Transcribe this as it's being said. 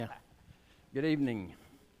Good evening.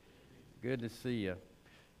 Good to see you.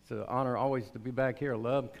 It's an honor always to be back here. I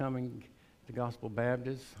love coming to Gospel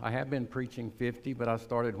Baptist. I have been preaching 50, but I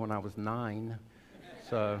started when I was 9.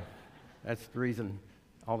 So that's the reason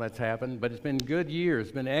all that's happened. But it's been good years.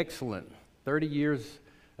 It's been excellent. 30 years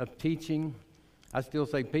of teaching. I still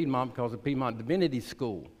say Piedmont because of Piedmont Divinity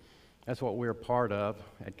School. That's what we're a part of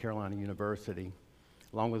at Carolina University.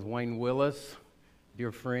 Along with Wayne Willis,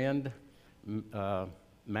 dear friend,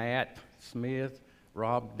 Matt Smith,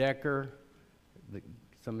 Rob Decker,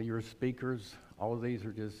 some of your speakers. All of these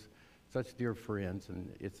are just such dear friends,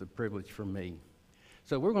 and it's a privilege for me.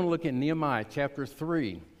 So we're going to look at Nehemiah chapter 3.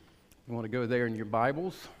 You want to go there in your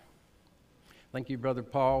Bibles. Thank you, Brother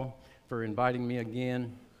Paul, for inviting me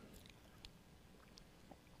again.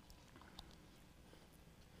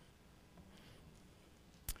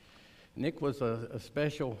 Nick was a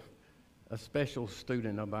special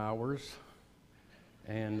student of ours,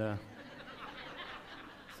 and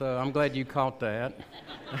so I'm glad you caught that.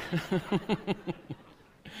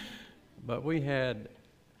 But we had,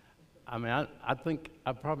 I think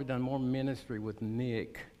I've probably done more ministry with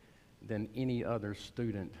Nick than any other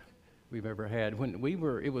student we've ever had. When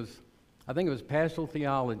I think it was pastoral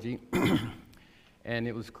theology, and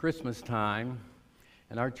it was Christmas time,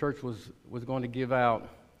 and our church was going to give out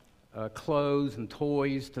clothes and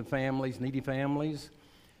toys to families, needy families.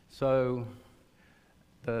 So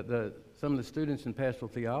some of the students in pastoral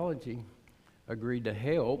theology agreed to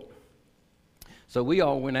help. So we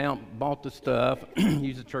all went out, bought the stuff,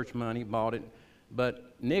 used the church money, bought it.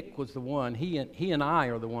 But Nick was the one, he and I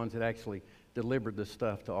are the ones that actually delivered the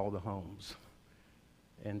stuff to all the homes.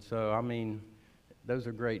 And so, those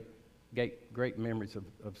are great memories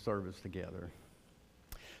of service together.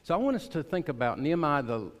 So I want us to think about Nehemiah,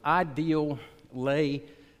 the ideal lay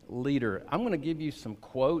leader. I'm going to give you some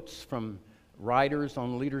quotes from writers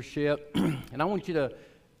on leadership, and I'm going to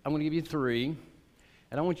give you 3,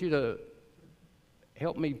 and I want you to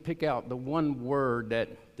help me pick out the one word that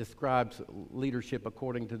describes leadership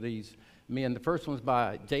according to these men. The first one's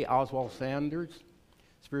by J. Oswald Sanders,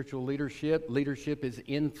 Spiritual Leadership. Leadership is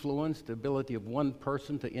influence, the ability of one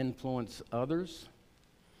person to influence others.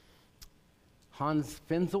 Hans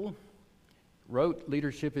Fenzel wrote,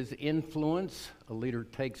 leadership is influence. A leader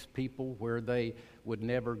takes people where they would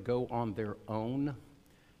never go on their own.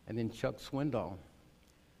 And then Chuck Swindoll.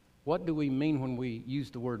 What do we mean when we use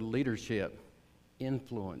the word leadership?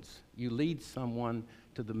 Influence. You lead someone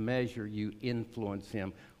to the measure you influence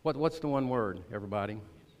him. What's the one word, everybody?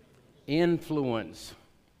 Influence.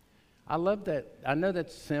 I love that. I know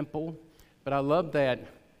that's simple, but I love that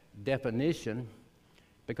definition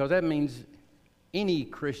because that means any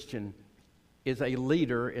Christian is a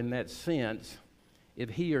leader in that sense if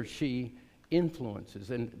he or she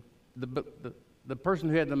influences. And the person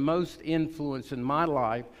who had the most influence in my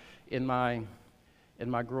life, in my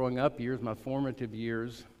growing up years, my formative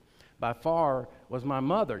years, by far was my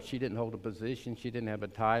mother. She didn't hold a position. She didn't have a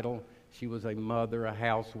title. She was a mother, a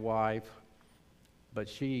housewife. But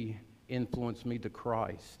she influenced me to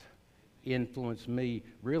Christ, influenced me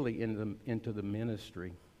really into the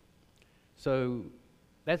ministry. So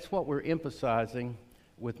that's what we're emphasizing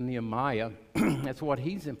with Nehemiah. That's what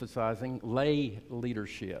he's emphasizing, lay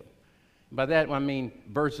leadership. By that I mean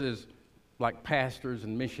versus like pastors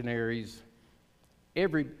and missionaries,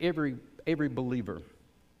 every believer.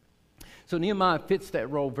 So Nehemiah fits that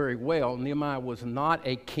role very well. Nehemiah was not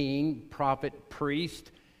a king, prophet,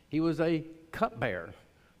 priest. He was a cupbearer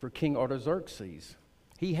for King Artaxerxes.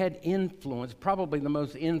 He had influence, probably the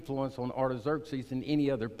most influence on Artaxerxes than any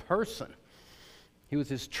other person. He was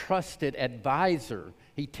his trusted advisor.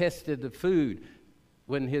 He tested the food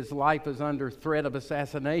when his life was under threat of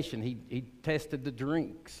assassination. He tested the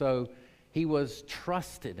drink. So he was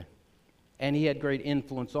trusted, and he had great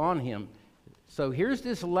influence on him. So here's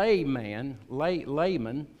this layman,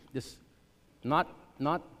 this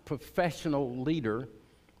not professional leader,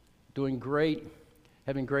 having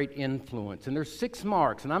great influence. And there's 6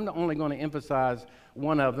 marks, and I'm only going to emphasize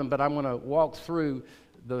one of them, but I'm going to walk through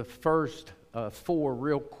the first 4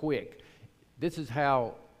 real quick. This is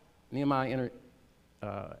how Nehemiah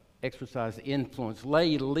exercised influence.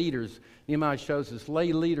 Lay leaders, Nehemiah shows us,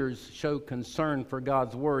 lay leaders show concern for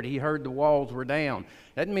God's word. He heard the walls were down.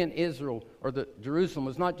 That meant Israel, or Jerusalem,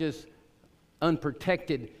 was not just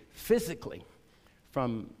unprotected physically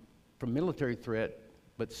from military threat,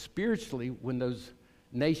 but spiritually when those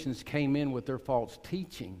nations came in with their false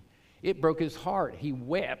teaching. It broke his heart. He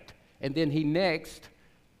wept, and then he next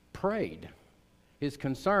prayed. His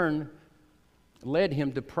concern led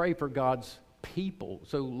him to pray for God's people.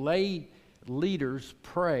 So lay leaders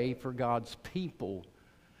pray for God's people.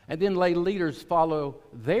 and then lay leaders follow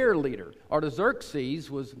their leader.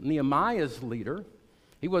 Artaxerxes was Nehemiah's leader.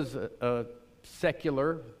 He was a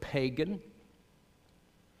secular pagan.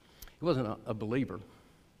 He wasn't a believer.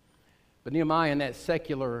 But Nehemiah, in that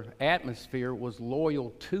secular atmosphere, was loyal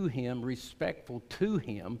to him, respectful to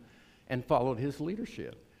him, and followed his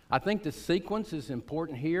leadership. I think the sequence is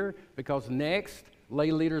important here because next,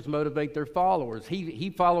 lay leaders motivate their followers. He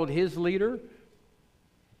followed his leader.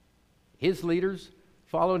 His leaders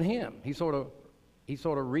followed him. He sort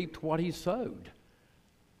of reaped what he sowed.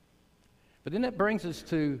 But then that brings us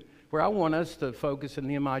to where I want us to focus in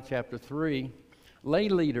Nehemiah chapter 3. Lay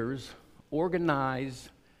leaders organize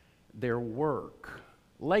their work.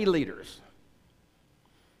 Lay leaders.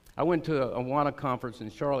 I went to a Awana conference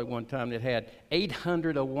in Charlotte one time that had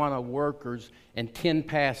 800 Awana workers and 10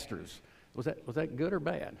 pastors. Was that good or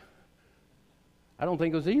bad? I don't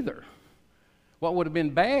think it was either. What would have been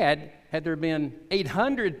bad had there been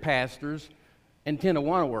 800 pastors and 10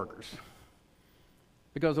 Awana workers?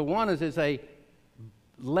 Because Awanas is a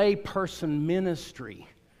lay person ministry.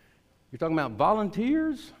 You're talking about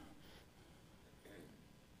volunteers?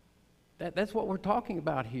 That's what we're talking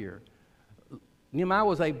about here. Nehemiah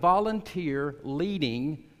was a volunteer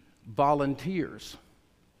leading volunteers.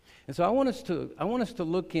 And so I want us to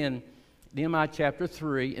look in Nehemiah chapter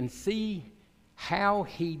 3 and see how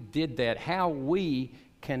he did that, how we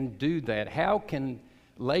can do that. How can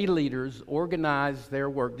lay leaders organize their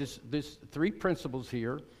work? There's three principles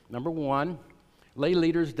here. Number one, lay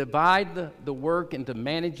leaders divide the work into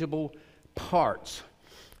manageable parts.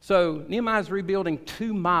 So Nehemiah's rebuilding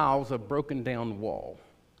 2 miles of broken down wall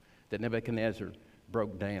that Nebuchadnezzar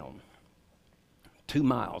broke down. 2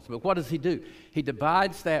 miles. But what does he do? He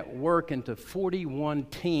divides that work into 41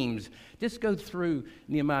 teams. Just go through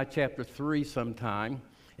Nehemiah chapter 3 sometime.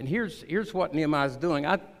 And here's what Nehemiah's doing.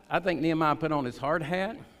 I think Nehemiah put on his hard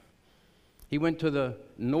hat. He went to the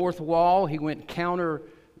north wall. He went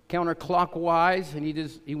counterclockwise, and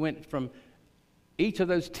he went from each of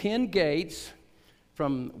those 10 gates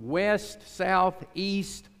from west, south,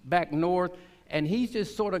 east, back north, and he's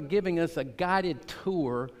just sort of giving us a guided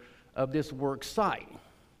tour of this work site.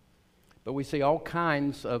 But we see all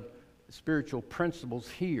kinds of spiritual principles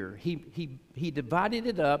here. He divided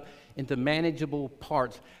it up into manageable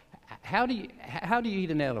parts. How do you eat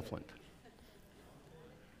an elephant?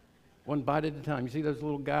 One bite at a time. You see those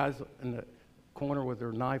little guys in the corner with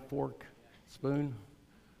their knife, fork, spoon?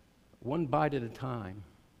 One bite at a time.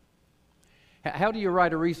 How do you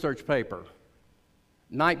write a research paper?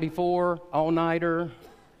 Night before, all-nighter?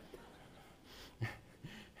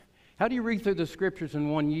 How do you read through the scriptures in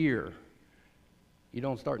 1 year? You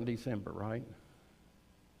don't start in December, right?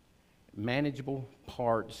 Manageable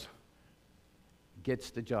parts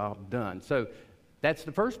gets the job done. So that's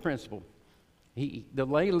the first principle. The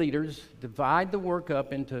lay leaders divide the work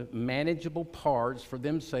up into manageable parts for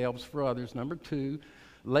themselves, for others. Number two,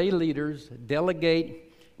 lay leaders delegate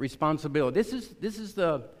responsibility. This is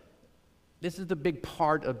the big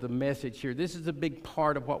part of the message here. This is a big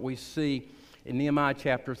part of what we see in Nehemiah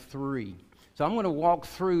chapter 3. So I'm going to walk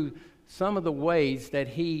through some of the ways that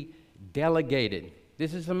he delegated.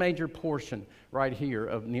 This is a major portion right here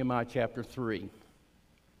of Nehemiah chapter 3.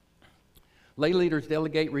 Lay leaders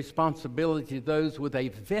delegate responsibility to those with a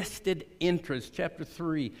vested interest. Chapter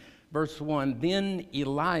 3, verse 1. Then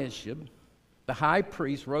Eliashib, the high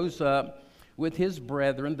priest, rose up with his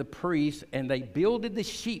brethren, the priests, and they builded the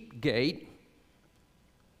sheep gate,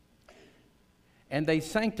 and they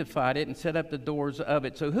sanctified it and set up the doors of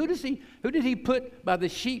it. So who did he put by the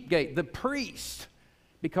sheep gate? The priests,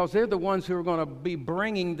 because they're the ones who are going to be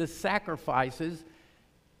bringing the sacrifices.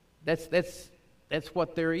 That's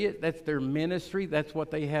what there is. That's their ministry. That's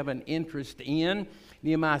what they have an interest in.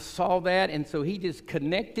 Nehemiah saw that, and so he just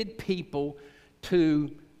connected people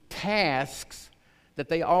to tasks that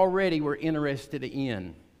they already were interested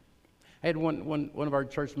in. I had one of our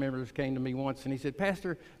church members came to me once, and he said,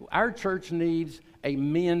 "Pastor, our church needs a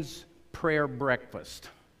men's prayer breakfast."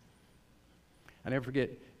 I never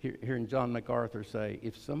forget hearing John MacArthur say,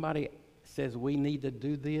 if somebody says we need to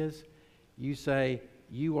do this, you say,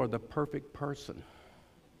 you are the perfect person.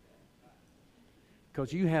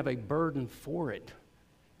 Because you have a burden for it.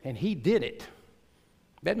 And he did it.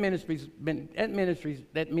 That men's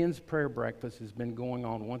prayer breakfast has been going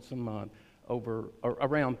on once a month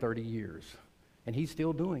around 30 years. And he's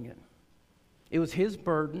still doing it. It was his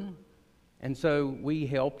burden. And so we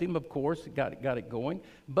helped him, of course, got it going.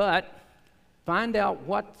 But find out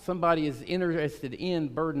what somebody is interested in,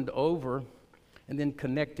 burdened over, and then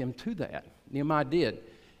connect them to that. Nehemiah did.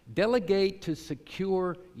 Delegate to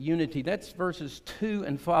secure unity. That's verses 2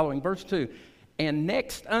 and following. Verse 2, and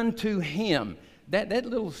next unto him. That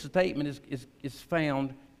little statement is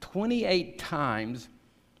found 28 times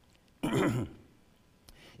in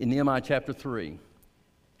Nehemiah chapter 3.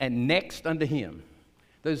 And next unto him.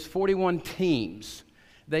 Those 41 teams,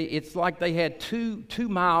 it's like they had two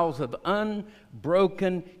miles of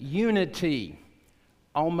unbroken unity,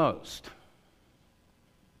 almost.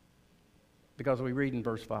 Because we read in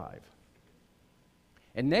verse 5.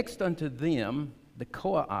 And next unto them, the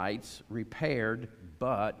Kohathites repaired,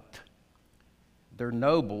 but their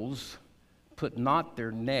nobles put not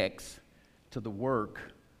their necks to the work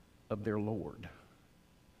of their Lord.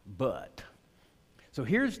 But. So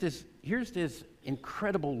here's this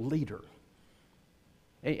incredible leader.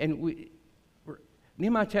 And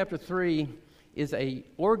Nehemiah chapter 3 is a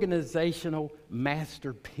organizational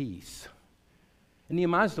masterpiece. And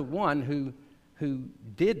Nehemiah's the one who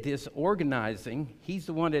did this organizing. He's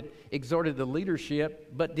the one that exhorted the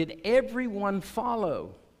leadership, but did everyone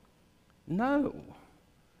follow? No.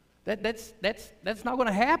 That's not going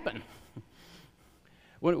to happen.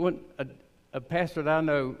 When a pastor that I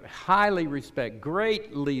know highly respect,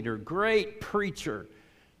 great leader, great preacher,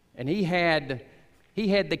 and he had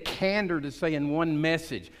the candor to say in one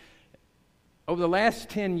message, over the last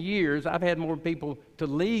 10 years, I've had more people to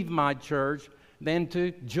leave my church than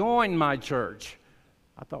to join my church.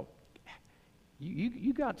 I thought,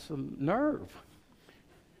 you got some nerve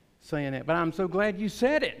saying that, but I'm so glad you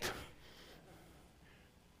said it,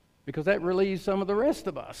 because that relieves some of the rest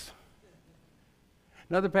of us.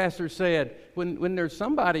 Another pastor said, when there's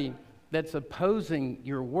somebody that's opposing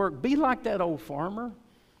your work, be like that old farmer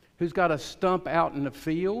who's got a stump out in the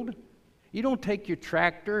field. You don't take your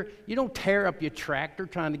tractor, you don't tear up your tractor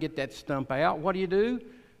trying to get that stump out. What do?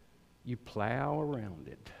 You plow around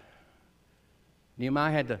it.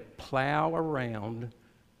 Nehemiah had to plow around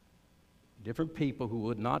different people who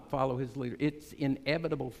would not follow his leader. It's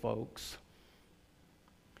inevitable, folks.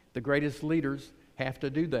 The greatest leaders have to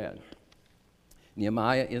do that.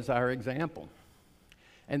 Nehemiah is our example.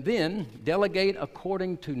 And then, delegate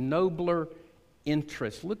according to nobler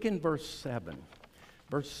interests. Look in verse 7.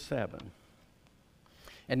 Verse 7.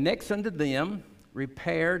 And next unto them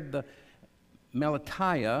repaired the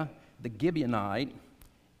Melatiah, the Gibeonite,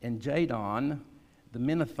 and Jadon, the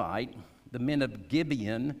Menethite, the men of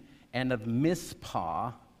Gibeon, and of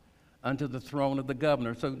Mizpah, unto the throne of the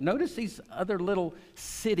governor. So notice these other little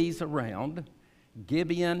cities around.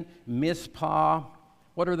 Gibeon, Mizpah,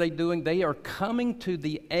 what are they doing? They are coming to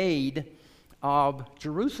the aid of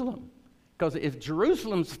Jerusalem. Because if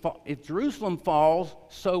Jerusalem falls,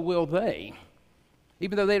 so will they.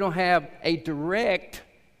 Even though they don't have a direct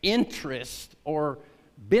interest or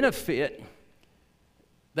benefit,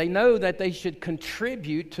 they know that they should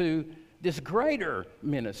contribute to this greater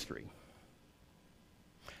ministry.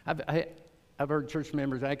 I've heard church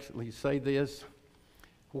members actually say this.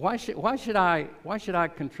 Why should I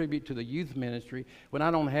contribute to the youth ministry when I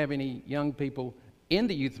don't have any young people in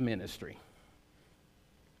the youth ministry?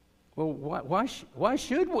 Well, why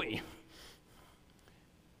should we?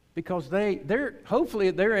 Because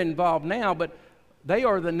hopefully they're involved now, but they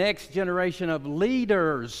are the next generation of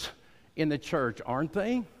leaders in the church, aren't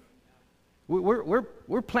they?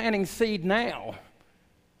 We're planting seed now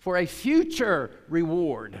for a future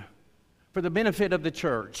reward for the benefit of the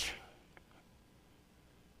church.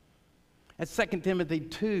 That's 2 Timothy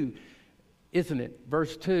 2, isn't it?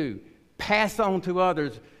 Verse 2. Pass on to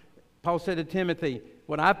others. Paul said to Timothy,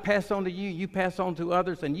 what I've passed on to you, you pass on to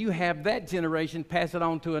others, and you have that generation, pass it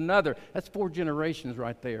on to another. That's 4 generations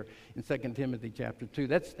right there in 2 Timothy chapter 2.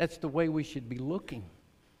 That's the way we should be looking.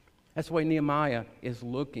 That's the way Nehemiah is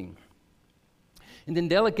looking. And then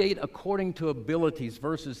delegate according to abilities,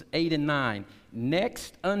 verses 8 and 9.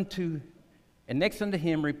 Next unto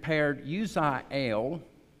him repaired Uzziel,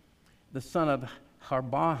 the son of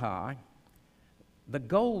Harbahai, the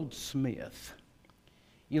goldsmith.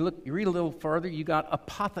 You read a little further, you got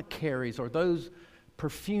apothecaries, or those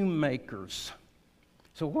perfume makers.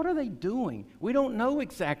 So what are they doing? We don't know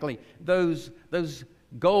exactly. Those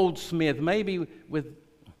goldsmiths, maybe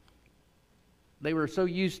they were so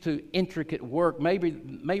used to intricate work, maybe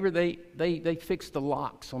they fixed the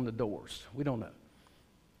locks on the doors. We don't know.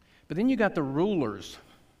 But then you got the rulers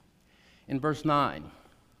in verse 9.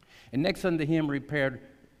 And next unto him repaired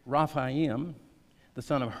Raphaim, the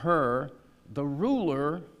son of Hur, the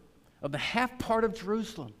ruler of the half part of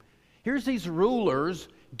Jerusalem. Here's these rulers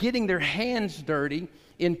getting their hands dirty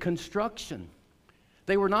in construction.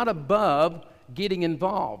 They were not above getting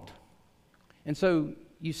involved. And so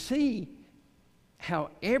you see how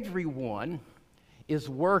everyone is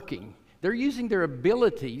working. They're using their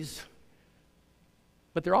abilities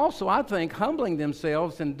But they're also, I think, humbling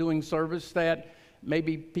themselves and doing service that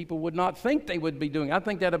maybe people would not think they would be doing. I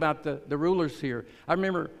think that about the rulers here. I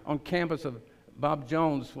remember on campus of Bob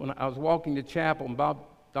Jones, when I was walking to chapel, and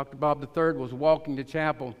Dr. Bob III was walking to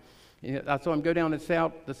chapel. And I saw him go down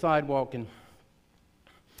the sidewalk, and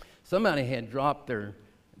somebody had dropped their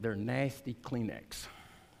nasty Kleenex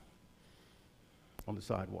on the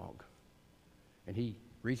sidewalk. And he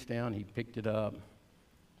reached down, he picked it up,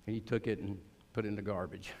 and he took it and put it in the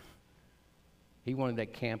garbage. He wanted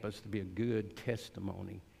that campus to be a good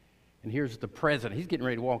testimony. And here's the president. He's getting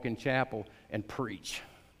ready to walk in chapel and preach.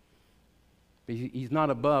 He's not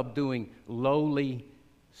above doing lowly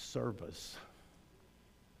service.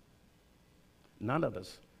 None of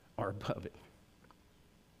us are above it.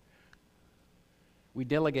 We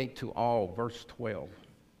delegate to all, verse 12.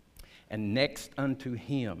 And next unto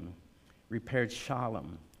him repaired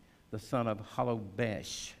Shallum, the son of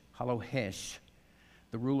Halohesh,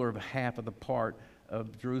 the ruler of half of the part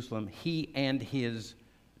of Jerusalem, he and his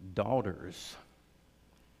daughters.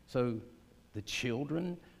 So the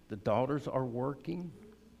children, the daughters are working.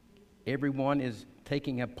 Everyone is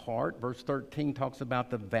taking a part. Verse 13 talks about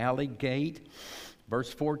the valley gate.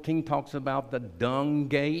 Verse 14 talks about the dung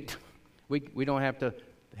gate. We don't have to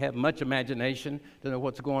have much imagination to know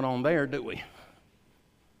what's going on there, do we?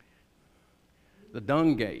 The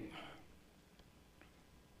dung gate.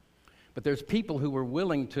 But there's people who were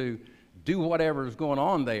willing to do whatever is going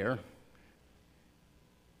on there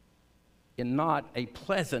in not a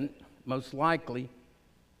pleasant, most likely,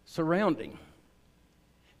 surrounding.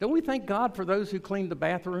 Don't we thank God for those who clean the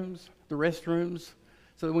bathrooms, the restrooms,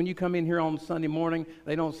 so that when you come in here on Sunday morning,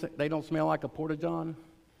 they don't smell like a porta-john?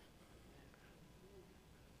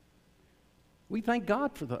 We thank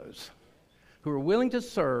God for those who are willing to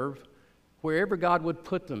serve wherever God would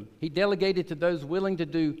put them. He delegated to those willing to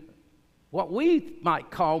do what we might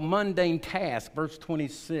call mundane tasks, verse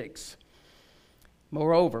 26.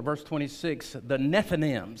 Moreover, verse 26, the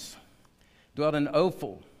Nethinims dwelt in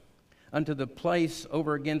Ophel unto the place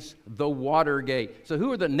over against the water gate. So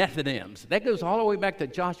who are the Nethinims? That goes all the way back to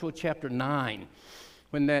Joshua chapter 9,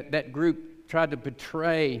 when that group tried to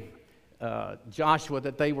betray Joshua,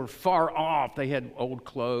 that they were far off. They had old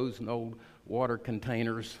clothes and old water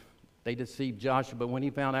containers. They deceived Joshua, but when he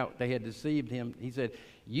found out they had deceived him, he said,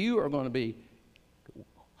 you are going to be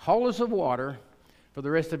haulers of water for the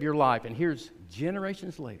rest of your life. And here's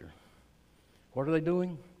generations later. What are they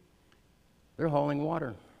doing? They're hauling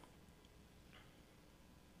water.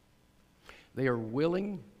 They are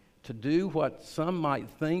willing to do what some might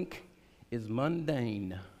think is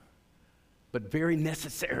mundane, but very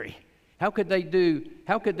necessary. How could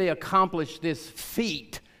they accomplish this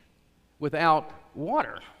feat without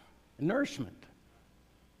water and nourishment?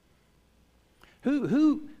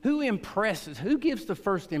 Who impresses? Who gives the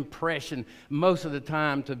first impression most of the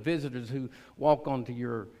time to visitors who walk onto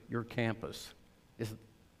your campus? Most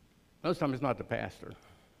of the time it's not the pastor.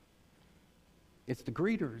 It's the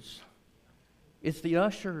greeters. It's the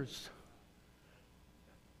ushers.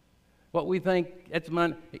 What we think,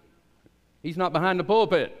 he's not behind the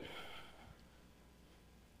pulpit.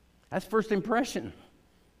 That's first impression.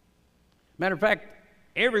 Matter of fact,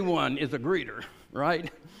 everyone is a greeter, right?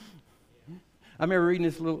 I remember reading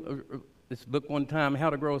this book one time, How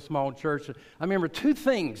to Grow a Small Church. I remember two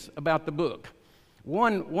things about the book.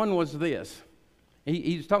 One was this.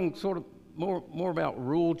 He was talking sort of more about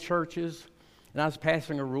rural churches, and I was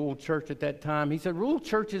pastoring a rural church at that time. He said rural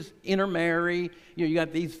churches intermarry. You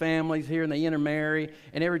got these families here, and they intermarry,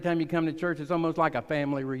 and every time you come to church, it's almost like a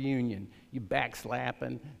family reunion. You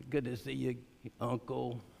backslapping, good to see you,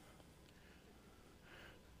 uncle.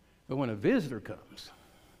 But when a visitor comes,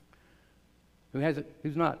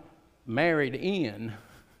 who's not married in,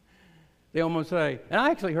 they almost say, and I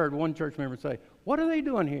actually heard one church member say, what are they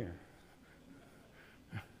doing here?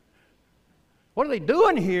 What are they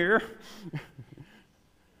doing here?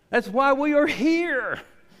 That's why we are here.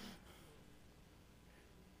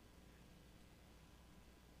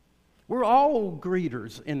 We're all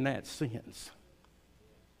greeters in that sense.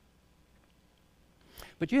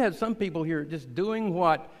 But you have some people here just doing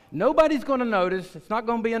what nobody's going to notice. It's not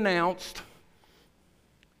going to be announced.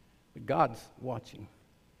 But God's watching.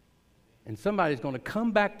 And somebody's going to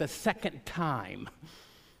come back the second time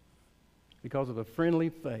because of a friendly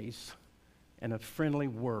face and a friendly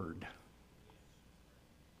word.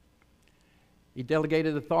 He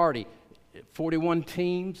delegated authority. 41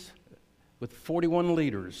 teams with 41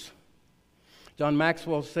 leaders. John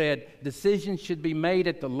Maxwell said, decisions should be made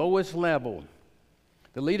at the lowest level.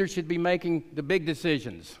 The leaders should be making the big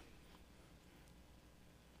decisions.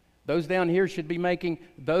 Those down here should be making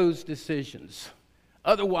those decisions.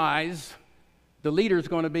 Otherwise, the leader's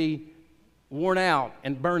going to be worn out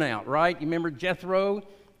and burn out, right? You remember Jethro,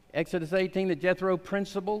 Exodus 18, the Jethro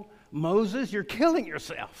principle? Moses, you're killing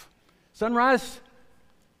yourself. Sunrise,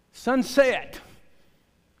 sunset.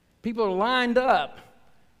 People are lined up.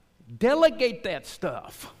 Delegate that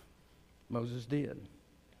stuff. Moses did.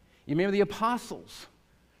 You remember the apostles?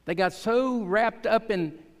 They got so wrapped up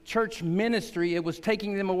in church ministry, it was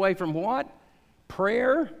taking them away from what?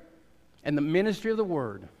 Prayer and the ministry of the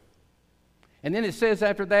word. And then it says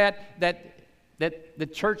after that the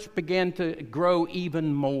church began to grow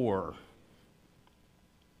even more.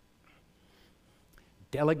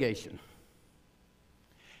 Delegation.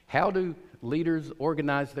 How do leaders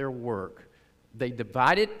organize their work? They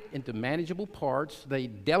divide it into manageable parts, they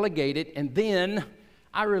delegate it, and then,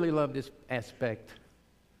 I really love this aspect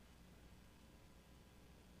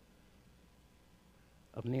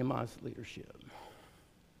of Nehemiah's leadership.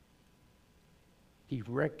 He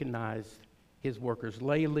recognized his workers.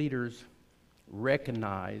 Lay leaders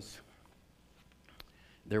recognize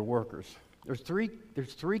their workers. There's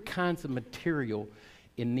three kinds of material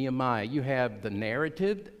in Nehemiah. You have the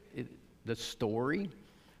narrative, the story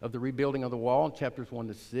of the rebuilding of the wall, chapters 1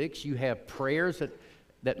 to 6. You have prayers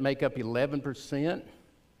that make up 11%.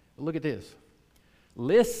 Look at this.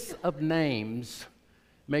 Lists of names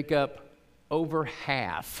make up over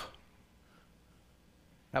half.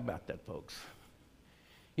 How about that, folks?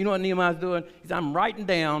 You know what Nehemiah's doing? I'm writing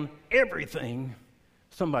down everything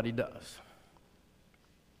somebody does.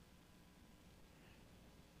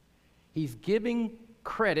 He's giving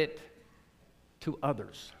credit to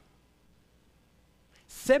others.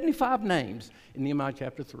 75 names in Nehemiah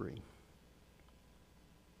chapter 3.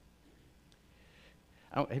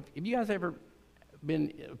 Have you guys ever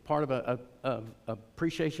been part of a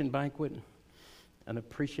appreciation banquet? An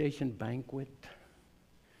appreciation banquet?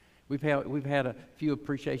 We've had a few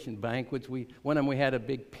appreciation banquets. One of them we had a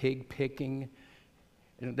big pig picking.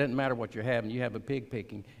 And it doesn't matter what you're having. You have a pig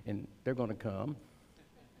picking, and they're going to come.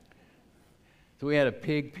 So we had a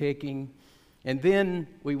pig picking. And then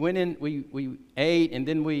we went in, we ate, and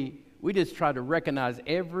then we just tried to recognize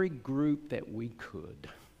every group that we could.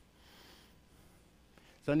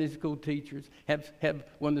 Sunday school teachers, have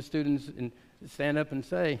one of the students stand up and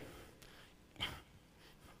say,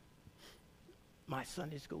 my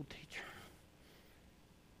Sunday school teacher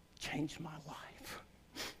changed my life.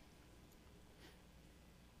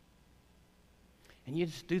 And you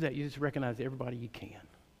just do that. You just recognize everybody you can.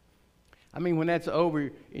 I mean, when that's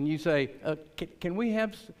over and you say, can we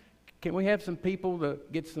have some people to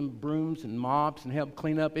get some brooms and mops and help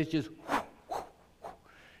clean up? It's just,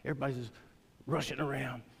 everybody's just rushing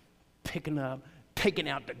around, picking up, taking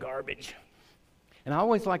out the garbage. And I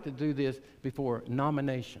always like to do this before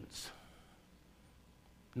nominations.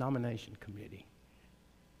 Nomination committee.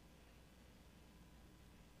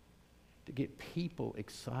 To get people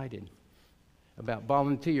excited about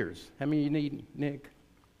volunteers. How many you need, Nick?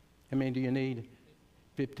 How many do you need?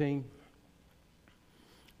 15?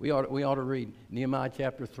 We ought to read Nehemiah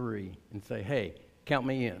chapter 3 and say, hey, count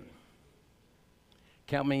me in.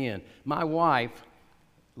 Count me in. My wife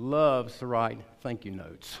loves to write thank you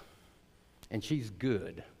notes. And she's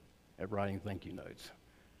good at writing thank you notes.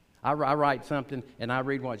 I write something and I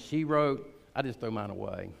read what she wrote, I just throw mine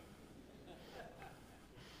away.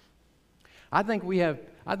 I think we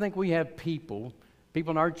have people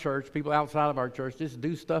in our church, people outside of our church, just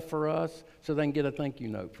do stuff for us so they can get a thank you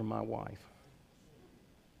note from my wife.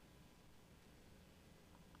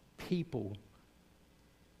 People,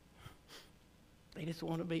 they just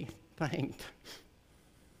want to be thanked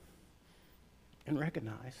and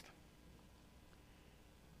recognized.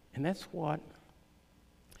 And that's what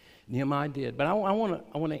Nehemiah did. But I want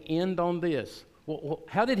to end on this. Well,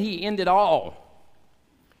 how did he end it all?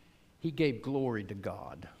 He gave glory to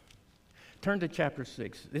God. Turn to chapter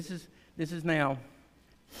 6. This is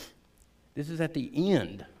at the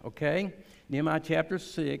end, okay? Nehemiah chapter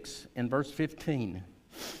 6 and verse 15.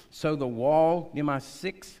 So the wall, Nehemiah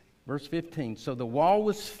 6, verse 15. So the wall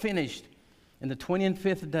was finished in the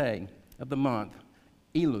 25th day of the month,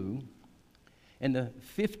 Elul, and the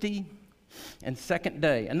 52nd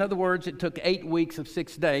day. In other words, it took 8 weeks of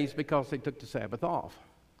 6 days because they took the Sabbath off.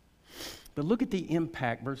 But look at the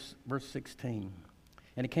impact, verse 16.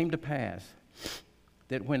 And it came to pass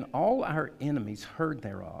that when all our enemies heard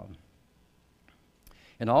thereof,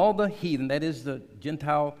 and all the heathen, that is the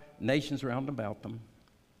Gentile nations round about them,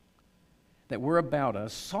 that were about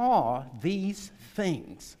us, saw these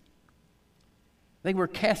things, they were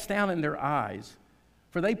cast down in their eyes,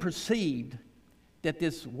 for they perceived that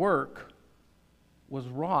this work was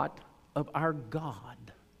wrought of our God.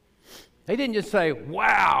 They didn't just say,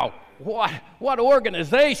 wow, what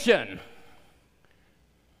organization.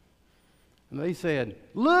 And they said,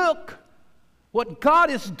 look what God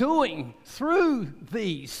is doing through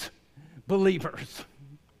these believers.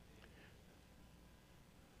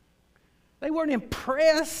 They weren't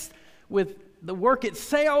impressed with the work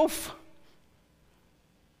itself,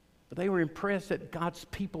 but they were impressed that God's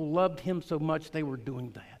people loved him so much they were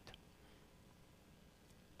doing that.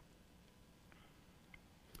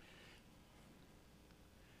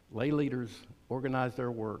 Lay leaders organize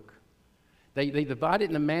their work. They divide it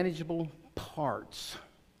into manageable parts.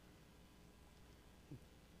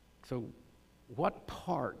 So what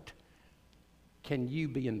part can you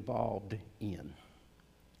be involved in?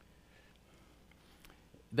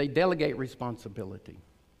 They delegate responsibility.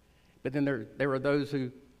 But then there are those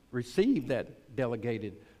who receive that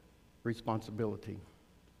delegated responsibility.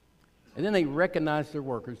 And then they recognize their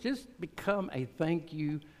workers. Just become a thank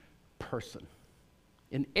you person.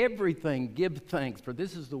 In everything, give thanks, for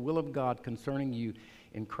this is the will of God concerning you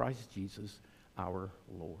in Christ Jesus our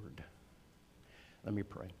Lord. Let me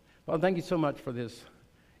pray. Father, thank you so much for this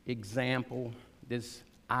example, this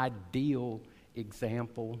ideal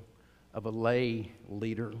example of a lay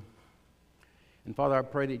leader. And Father, I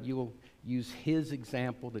pray that you will use his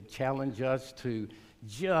example to challenge us to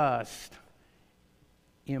just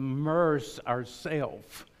immerse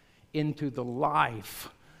ourselves into the life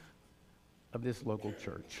of this local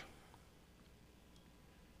church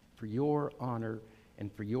for your honor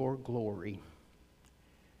and for your glory.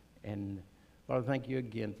 And Father, thank you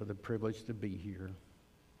again for the privilege to be here.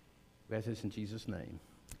 We ask this in Jesus' name.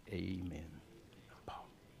 Amen.